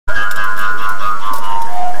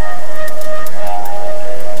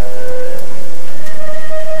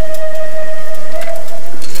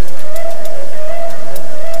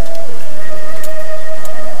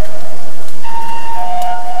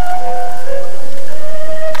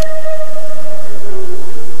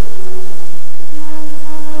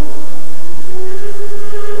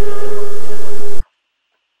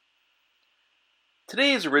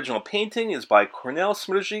Today's original painting is by Kornel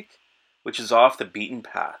Smrzik, which is off the beaten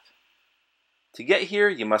path. To get here,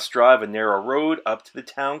 you must drive a narrow road up to the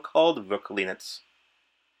town called Vlkolinec.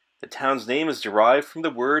 The town's name is derived from the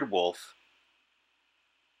word wolf.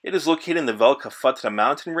 It is located in the Vlkolinec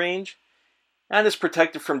mountain range and is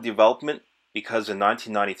protected from development because in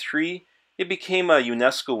 1993 it became a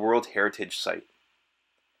UNESCO World Heritage Site.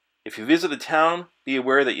 If you visit the town, be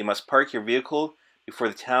aware that you must park your vehicle before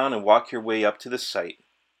the town and walk your way up to the site.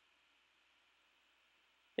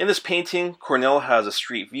 In this painting, Kornel has a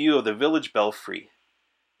street view of the village belfry.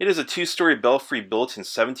 It is a two-story belfry built in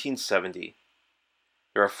 1770.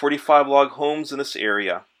 There are 45 log homes in this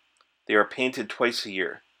area. They are painted twice a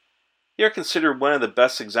year. They are considered one of the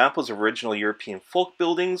best examples of original European folk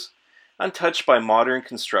buildings, untouched by modern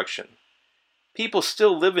construction. People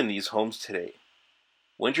still live in these homes today.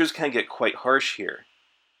 Winters can get quite harsh here.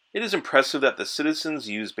 It is impressive that the citizens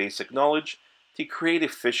use basic knowledge to create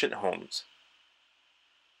efficient homes.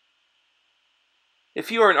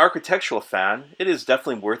 If you are an architectural fan, it is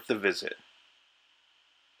definitely worth the visit.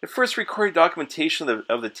 The first recorded documentation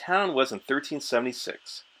of the town was in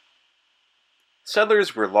 1376.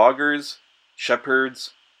 Settlers were loggers,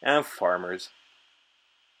 shepherds, and farmers.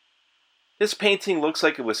 This painting looks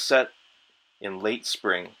like it was set in late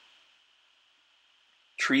spring.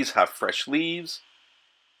 Trees have fresh leaves,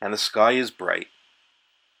 and the sky is bright.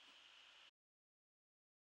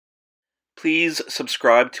 Please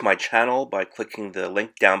subscribe to my channel by clicking the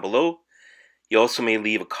link down below. You also may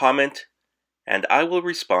leave a comment, and I will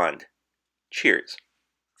respond. Cheers.